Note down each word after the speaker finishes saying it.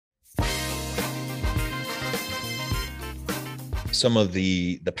some of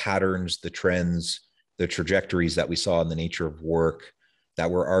the patterns, the trends, the trajectories that we saw in the nature of work that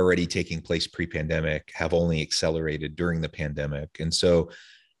were already taking place pre-pandemic have only accelerated during the pandemic. And so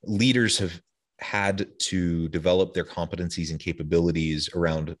leaders have had to develop their competencies and capabilities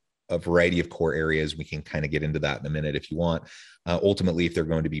around a variety of core areas. We can kind of get into that in a minute if you want, ultimately, if they're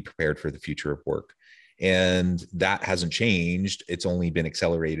going to be prepared for the future of work. And that hasn't changed. It's only been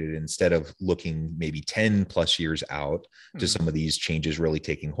accelerated. Instead of looking maybe 10 plus years out to some of these changes really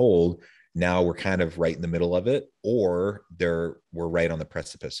taking hold, now we're kind of right in the middle of it, or we're right on the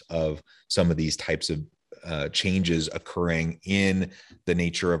precipice of some of these types of changes occurring in the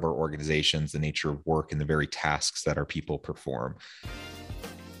nature of our organizations, the nature of work, and the very tasks that our people perform.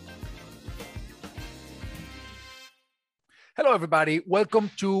 Hello, everybody.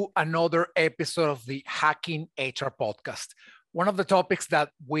 Welcome to another episode of the Hacking HR podcast. One of the topics that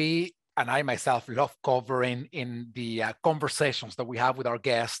we and I myself love covering in the conversations that we have with our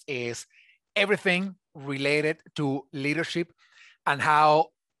guests is everything related to leadership and how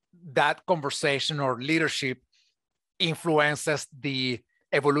that conversation or leadership influences the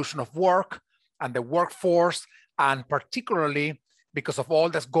evolution of work and the workforce, and particularly because of all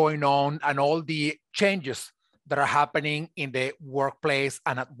that's going on and all the changes that are happening in the workplace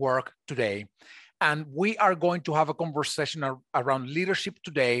and at work today. And we are going to have a conversation around leadership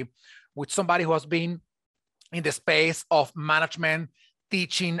today with somebody who has been in the space of management,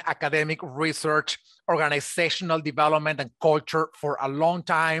 teaching, academic research, organizational development, and culture for a long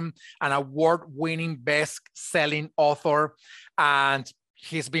time, an award-winning best-selling author. And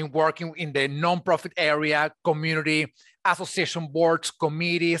he's been working in the nonprofit area, community, association boards,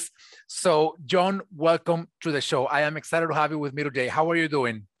 committees. So, John, welcome to the show. I am excited to have you with me today. How are you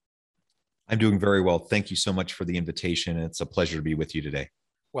doing? I'm doing very well. Thank you so much for the invitation. It's a pleasure to be with you today.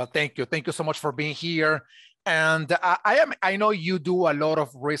 Well, thank you. Thank you so much for being here. And I know you do a lot of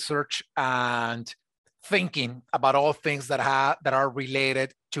research and thinking about all things that are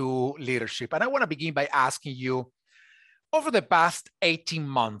related to leadership. And I want to begin by asking you, over the past 18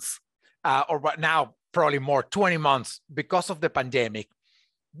 months, or now probably more, 20 months, because of the pandemic,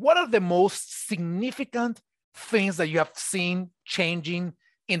 what are the most significant things that you have seen changing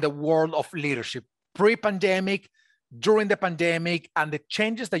in the world of leadership pre-pandemic, during the pandemic, and the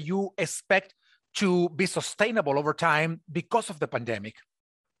changes that you expect to be sustainable over time because of the pandemic?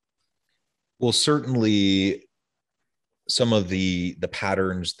 Well, certainly some of the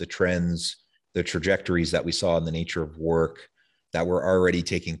patterns, the trends, the trajectories that we saw in the nature of work that were already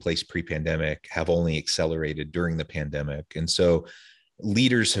taking place pre-pandemic have only accelerated during the pandemic. And so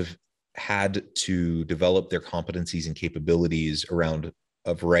leaders have had to develop their competencies and capabilities around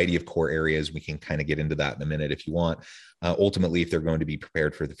a variety of core areas. We can kind of get into that in a minute if you want, ultimately, if they're going to be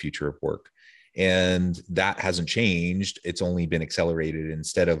prepared for the future of work. And that hasn't changed. It's only been accelerated.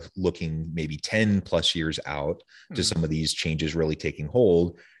 Instead of looking maybe 10 plus years out to some of these changes really taking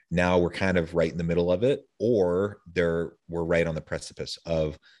hold, now we're kind of right in the middle of it, or we're right on the precipice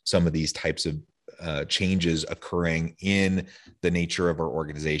of some of these types of changes occurring in the nature of our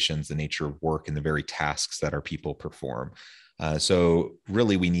organizations, the nature of work, and the very tasks that our people perform. So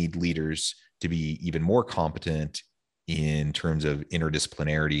really, we need leaders to be even more competent in terms of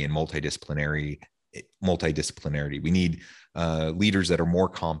interdisciplinarity and multidisciplinarity. We need leaders that are more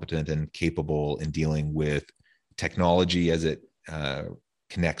competent and capable in dealing with technology as it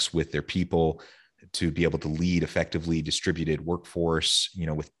connects with their people, to be able to lead effectively distributed workforce,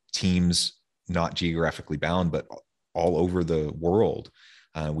 with teams not geographically bound, but all over the world.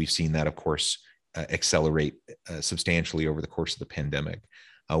 We've seen that, of course, accelerate substantially over the course of the pandemic.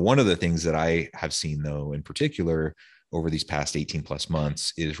 One of the things that I have seen, though, in particular, over these past 18 plus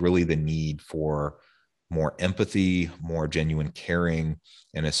months is really the need for more empathy, more genuine caring,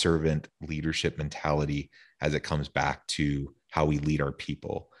 and a servant leadership mentality as it comes back to how we lead our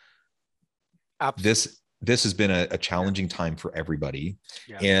people. Absolutely. This has been a challenging time for everybody.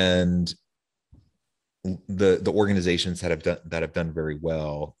 Yeah. And the organizations that have done very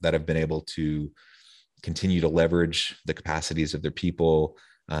well, that have been able to continue to leverage the capacities of their people,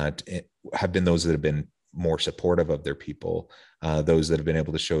 have been those that have been more supportive of their people, those that have been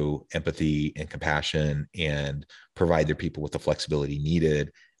able to show empathy and compassion and provide their people with the flexibility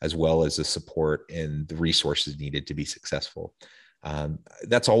needed, as well as the support and the resources needed to be successful.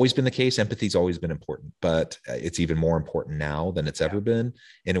 That's always been the case. Empathy's always been important, but it's even more important now than it's ever been.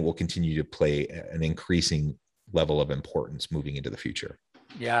 And it will continue to play an increasing level of importance moving into the future.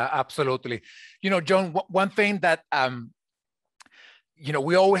 Yeah, absolutely. John, one thing that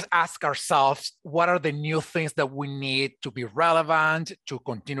we always ask ourselves, what are the new things that we need to be relevant, to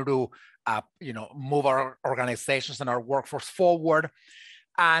continue to, move our organizations and our workforce forward?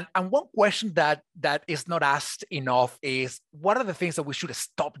 And one question that is not asked enough is, what are the things that we should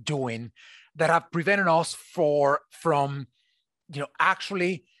stop doing that have prevented us from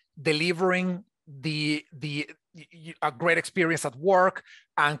actually delivering a great experience at work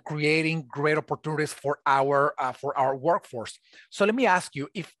and creating great opportunities for our workforce? So let me ask you,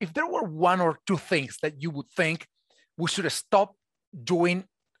 if there were one or two things that you would think we should stop doing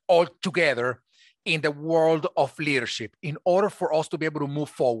altogether in the world of leadership in order for us to be able to move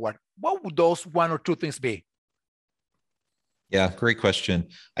forward, what would those one or two things be? Yeah, great question.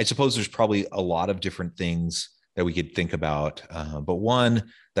 I suppose there's probably a lot of different things that we could think about. But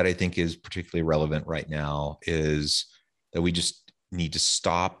one that I think is particularly relevant right now is that we just need to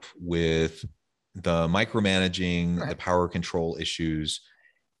stop with the micromanaging, the power control issues,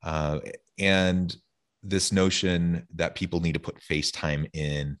 and this notion that people need to put face time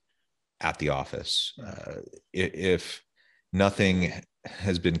in at the office. If nothing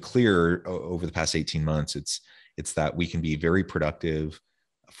has been clear over the past 18 months, it's that we can be very productive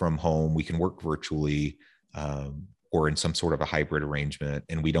from home. We can work virtually, or in some sort of a hybrid arrangement,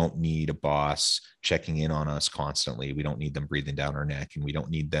 and we don't need a boss checking in on us constantly. We don't need them breathing down our neck, and we don't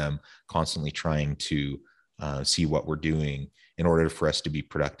need them constantly trying to see what we're doing in order for us to be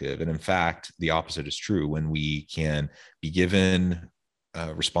productive. And in fact, the opposite is true. When we can be given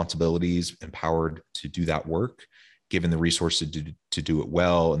responsibilities, empowered to do that work, given the resources to do it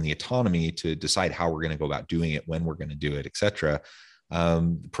well, and the autonomy to decide how we're going to go about doing it, when we're going to do it, et cetera,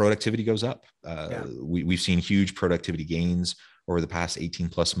 productivity goes up. We've seen huge productivity gains over the past 18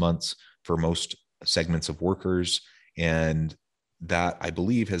 plus months for most segments of workers. And that, I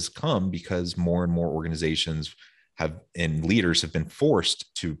believe, has come because more and more organizations and leaders have been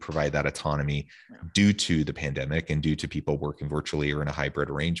forced to provide that autonomy due to the pandemic and due to people working virtually or in a hybrid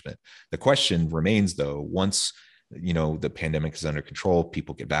arrangement. The question remains, though, once the pandemic is under control,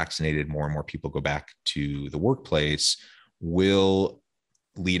 people get vaccinated, more and more people go back to the workplace, will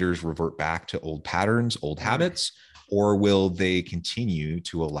leaders revert back to old patterns, old habits, or will they continue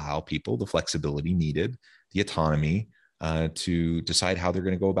to allow people the flexibility needed, the autonomy to decide how they're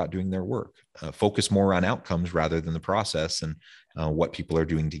going to go about doing their work, focus more on outcomes rather than the process and what people are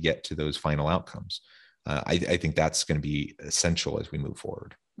doing to get to those final outcomes? I think that's going to be essential as we move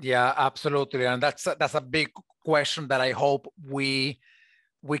forward. Yeah, absolutely. And that's a big question that I hope we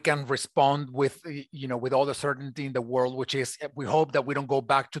can respond with, with all the certainty in the world, which is, we hope that we don't go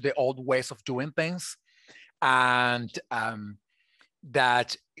back to the old ways of doing things, and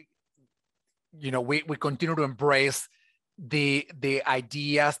that, we continue to embrace the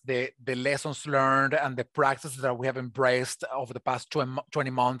ideas, the lessons learned, and the practices that we have embraced over the past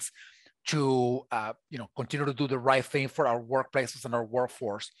 20 months to continue to do the right thing for our workplaces and our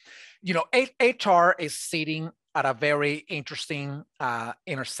workforce. HR is sitting at a very interesting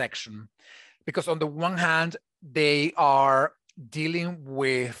intersection, because on the one hand, they are dealing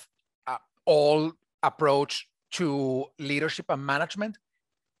with all approach to leadership and management,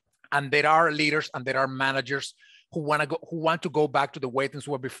 and there are leaders and there are managers who want to go back to the way things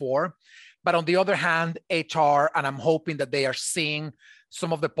were before. But on the other hand, HR, and I'm hoping that they are seeing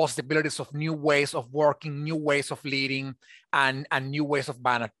some of the possibilities of new ways of working, new ways of leading, and new ways of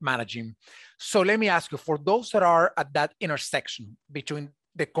managing. So let me ask you, for those that are at that intersection between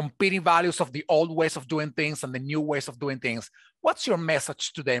the competing values of the old ways of doing things and the new ways of doing things, what's your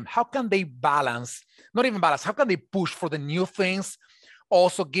message to them? How can they balance, not even balance, how can they push for the new things,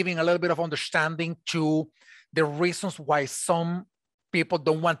 also giving a little bit of understanding to the reasons why some people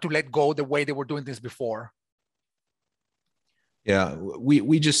don't want to let go the way they were doing things before? Yeah,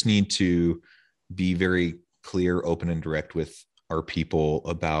 we just need to be very clear, open, and direct with our people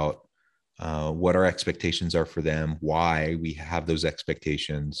about what our expectations are for them, why we have those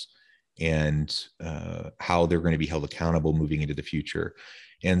expectations, and how they're going to be held accountable moving into the future.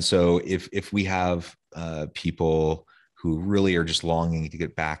 And so if we have people who really are just longing to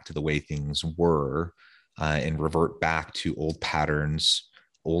get back to the way things were, and revert back to old patterns,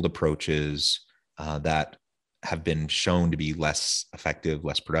 old approaches that have been shown to be less effective,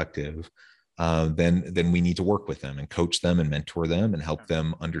 less productive, then we need to work with them and coach them and mentor them and help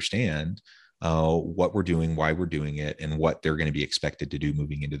them understand what we're doing, why we're doing it, and what they're going to be expected to do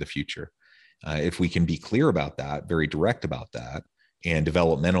moving into the future. If we can be clear about that, very direct about that, and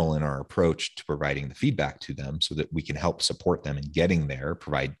developmental in our approach to providing the feedback to them so that we can help support them in getting there,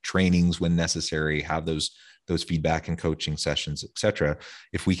 provide trainings when necessary, have those feedback and coaching sessions, et cetera.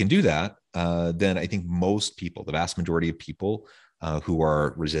 If we can do that, then I think most people, the vast majority of people, who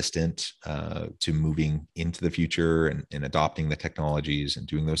are resistant to moving into the future and adopting the technologies and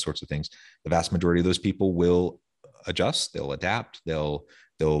doing those sorts of things. The vast majority of those people will adjust, they'll adapt, they'll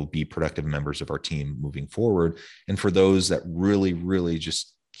be productive members of our team moving forward. And for those that really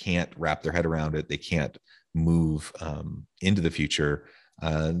just can't wrap their head around it, they can't move into the future,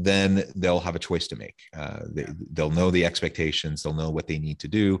 then they'll have a choice to make. They'll know the expectations, they'll know what they need to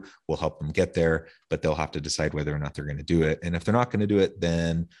do. We'll help them get there, but they'll have to decide whether or not they're going to do it. And if they're not going to do it,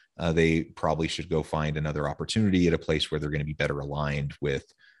 then they probably should go find another opportunity at a place where they're going to be better aligned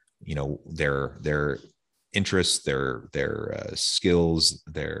with, their interests, their skills,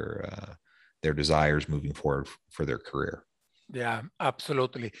 their desires moving forward for their career. Yeah,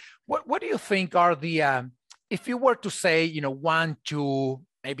 absolutely. What do you think are the if you were to say, 1, 2,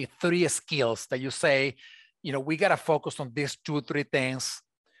 maybe 3 skills that you say, we got to focus on these 2, 3 things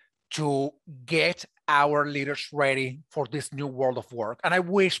to get our leaders ready for this new world of work? And I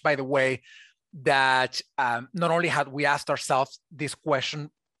wish, by the way, that not only had we asked ourselves this question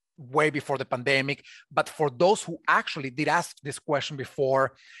way before the pandemic, but for those who actually did ask this question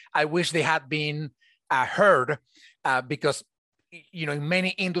before, I wish they had been heard, because in many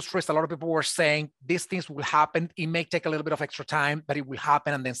industries, a lot of people were saying these things will happen. It may take a little bit of extra time, but it will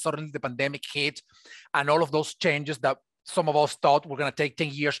happen. And then suddenly the pandemic hit, and all of those changes that some of us thought were going to take 10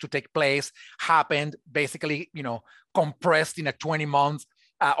 years to take place happened, basically, compressed in a 20 months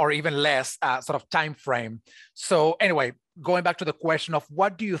or even less sort of time frame. So anyway, going back to the question of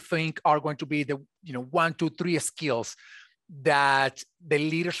what do you think are going to be the 1, 2, 3 skills that the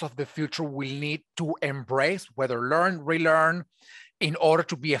leaders of the future will need to embrace, whether learn, relearn, in order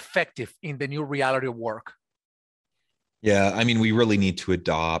to be effective in the new reality of work? Yeah, I mean, we really need to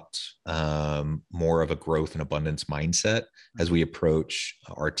adopt more of a growth and abundance mindset as we approach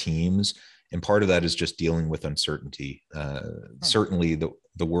our teams. And part of that is just dealing with uncertainty. Certainly,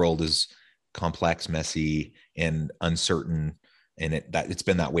 the world is complex, messy, and uncertain. And it's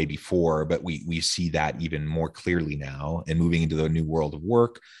been that way before, but we see that even more clearly now, and moving into the new world of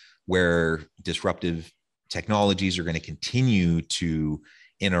work where disruptive technologies are going to continue to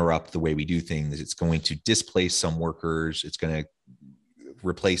interrupt the way we do things. It's going to displace some workers. It's going to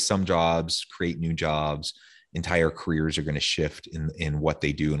replace some jobs, create new jobs. Entire careers are going to shift in what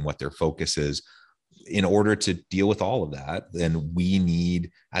they do and what their focus is. In order to deal with all of that, then we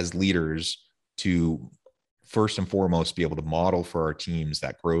need, as leaders, to first and foremost be able to model for our teams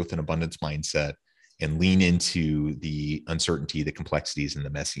that growth and abundance mindset and lean into the uncertainty, the complexities, and the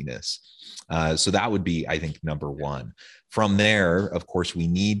messiness. So that would be, I think, number one. From there, of course, we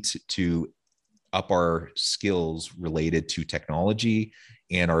need to up our skills related to technology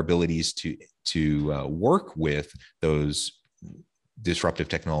and our abilities to work with those disruptive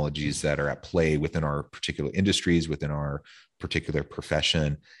technologies that are at play within our particular industries, within our particular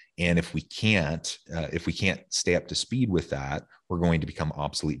profession. And if we can't stay up to speed with that, we're going to become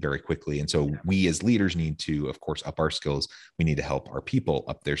obsolete very quickly. And so we as leaders need to, of course, up our skills. We need to help our people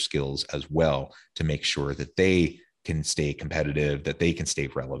up their skills as well to make sure that they can stay competitive, that they can stay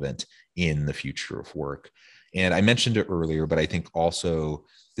relevant in the future of work. And I mentioned it earlier, but I think also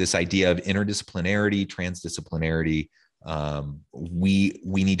this idea of interdisciplinarity, transdisciplinarity,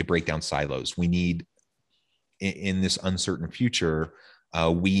 we need to break down silos. We need, in this uncertain future,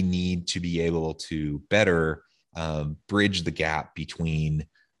 we need to be able to better bridge the gap between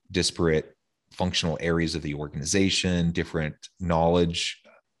disparate functional areas of the organization, different knowledge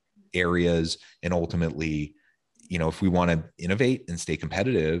areas, and ultimately, if we want to innovate and stay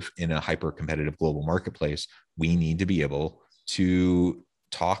competitive in a hyper-competitive global marketplace, we need to be able to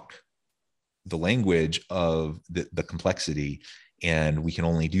talk the language of the complexity. And we can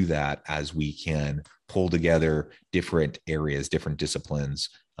only do that as we can pull together different areas, different disciplines,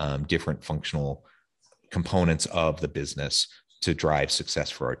 different functional components of the business to drive success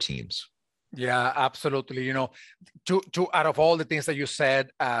for our teams. Yeah, absolutely. To out of all the things that you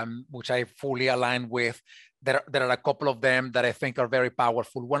said, which I fully align with, there are a couple of them that I think are very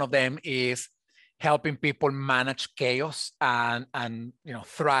powerful. One of them is helping people manage chaos and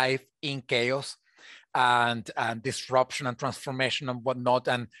thrive in chaos and disruption and transformation and whatnot.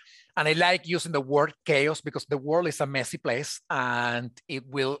 And I like using the word chaos because the world is a messy place, and it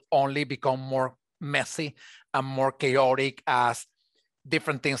will only become more messy and more chaotic as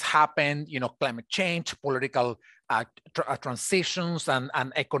different things happen, climate change, political transitions, and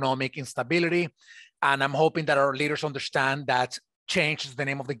economic instability. And I'm hoping that our leaders understand that change is the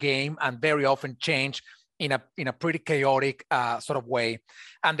name of the game, and very often change in a pretty chaotic sort of way.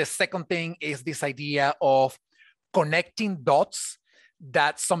 And the second thing is this idea of connecting dots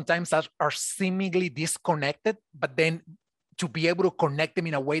that sometimes are seemingly disconnected, but then to be able to connect them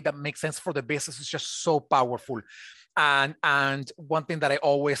in a way that makes sense for the business is just so powerful. And one thing that I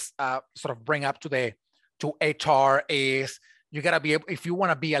always sort of bring up to HR is you gotta be able, if you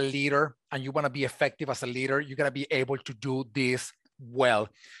want to be a leader and you want to be effective as a leader, you gotta be able to do this well.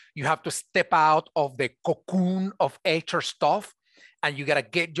 You have to step out of the cocoon of HR stuff, and you gotta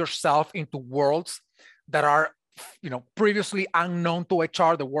get yourself into worlds that are, previously unknown to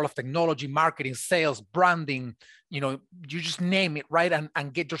HR, the world of technology, marketing, sales, branding, you just name it, right?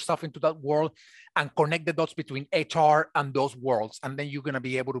 And get yourself into that world and connect the dots between HR and those worlds. And then you're going to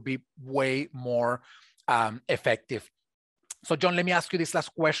be able to be way more effective. So John, let me ask you this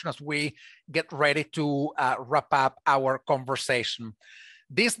last question as we get ready to wrap up our conversation.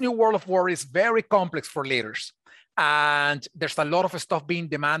 This new world of work is very complex for leaders. And there's a lot of stuff being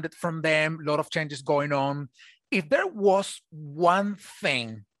demanded from them, a lot of changes going on. If there was one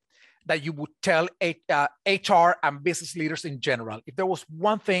thing that you would tell HR and business leaders in general, if there was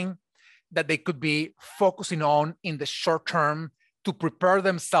one thing that they could be focusing on in the short term to prepare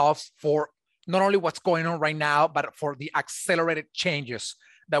themselves for not only what's going on right now, but for the accelerated changes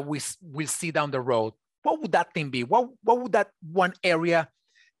that we will see down the road, what would that thing be? What would that one area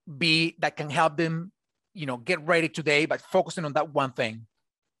be that can help them, get ready today, but focusing on that one thing?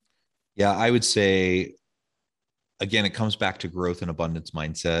 Yeah, I would say, again, it comes back to growth and abundance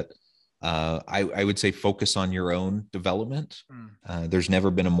mindset. I would say focus on your own development. There's never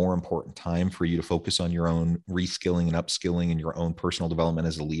been a more important time for you to focus on your own reskilling and upskilling and your own personal development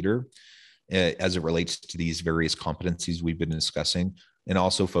as a leader, as it relates to these various competencies we've been discussing, and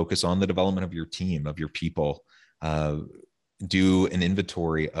also focus on the development of your team, of your people. Do an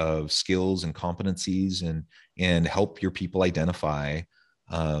inventory of skills and competencies and help your people identify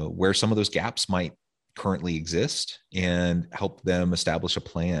where some of those gaps might currently exist and help them establish a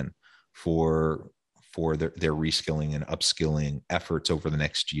plan for their reskilling and upskilling efforts over the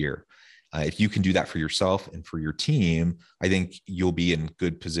next year. If you can do that for yourself and for your team, I think you'll be in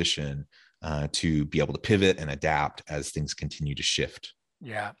good position to be able to pivot and adapt as things continue to shift.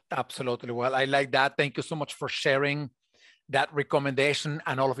 Yeah, absolutely. Well, I like that. Thank you so much for sharing that recommendation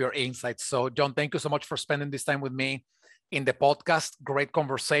and all of your insights. So John, thank you so much for spending this time with me in the podcast. Great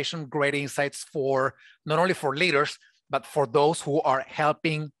conversation, great insights for not only for leaders, but for those who are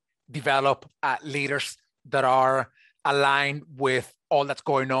helping develop leaders that are aligned with all that's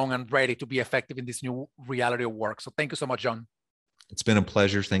going on and ready to be effective in this new reality of work. So thank you so much, John. It's been a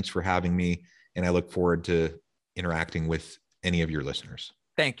pleasure. Thanks for having me. And I look forward to interacting with any of your listeners.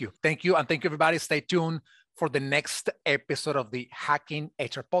 Thank you. Thank you. And thank you, everybody. Stay tuned for the next episode of the Hacking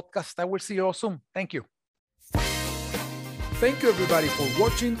HR podcast. I will see you all soon. Thank you. Thank you, everybody, for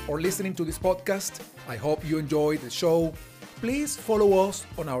watching or listening to this podcast. I hope you enjoyed the show. Please follow us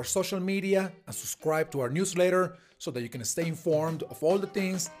on our social media and subscribe to our newsletter so that you can stay informed of all the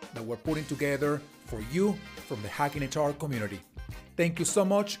things that we're putting together for you from the Hacking HR community. Thank you so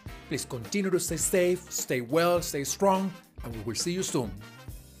much. Please continue to stay safe, stay well, stay strong, and we will see you soon.